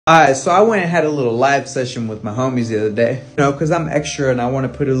Alright, so I went and had a little live session with my homies the other day. You know, because I'm extra and I want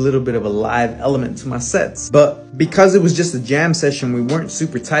to put a little bit of a live element to my sets. But because it was just a jam session, we weren't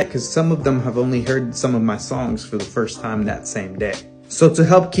super tight because some of them have only heard some of my songs for the first time that same day. So to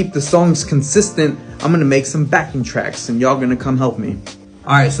help keep the songs consistent, I'm going to make some backing tracks and y'all going to come help me.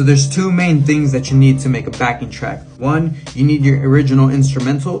 Alright, so there's two main things that you need to make a backing track. One, you need your original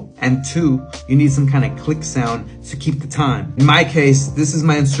instrumental, and two, you need some kind of click sound to keep the time. In my case, this is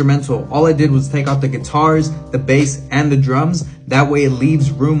my instrumental. All I did was take out the guitars, the bass, and the drums. That way it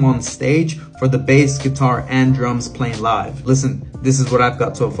leaves room on stage for the bass, guitar, and drums playing live. Listen, this is what I've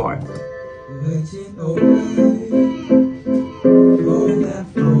got so far.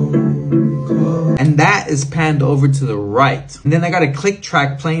 And that is panned over to the right. And then I got a click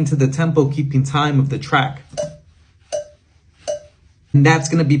track playing to the tempo, keeping time of the track. And that's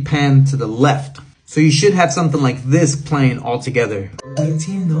gonna be panned to the left. So you should have something like this playing all together.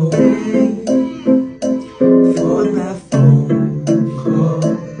 Waiting away for that phone call.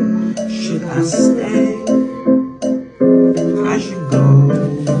 Should I stay? I should go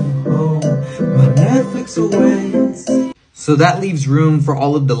home. My Netflix awaits. So that leaves room for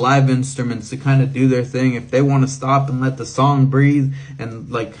all of the live instruments to kind of do their thing. If they want to stop and let the song breathe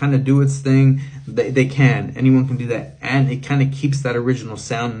and like kind of do its thing, they can. Anyone can do that. And it kind of keeps that original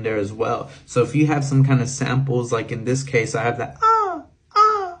sound in there as well. So if you have some kind of samples, like in this case, I have that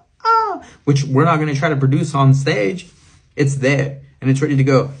which we're not going to try to produce on stage. It's there and it's ready to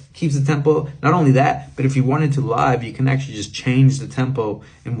go. Keeps the tempo. Not only that, but if you wanted to live, you can actually just change the tempo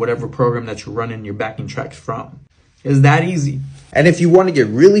in whatever program that you're running your backing tracks from. It's that easy. And if you want to get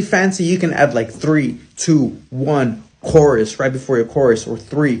really fancy, you can add like 3, 2, 1 chorus right before your chorus, or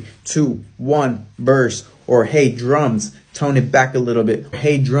 3, 2, 1 verse, or hey drums, tone it back a little bit.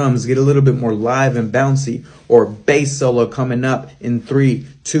 Hey drums, get a little bit more live and bouncy, or bass solo coming up in 3,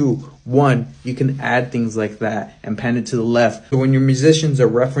 2, 1. You can add things like that and pan it to the left. So when your musicians are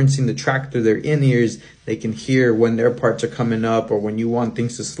referencing the track through their in-ears, they can hear when their parts are coming up, or when you want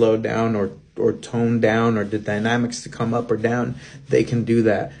things to slow down or tone down, or the dynamics to come up or down. They can do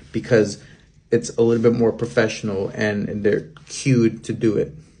that because it's a little bit more professional and they're cued to do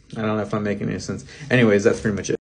it. I don't know if I'm making any sense. Anyways, that's pretty much it.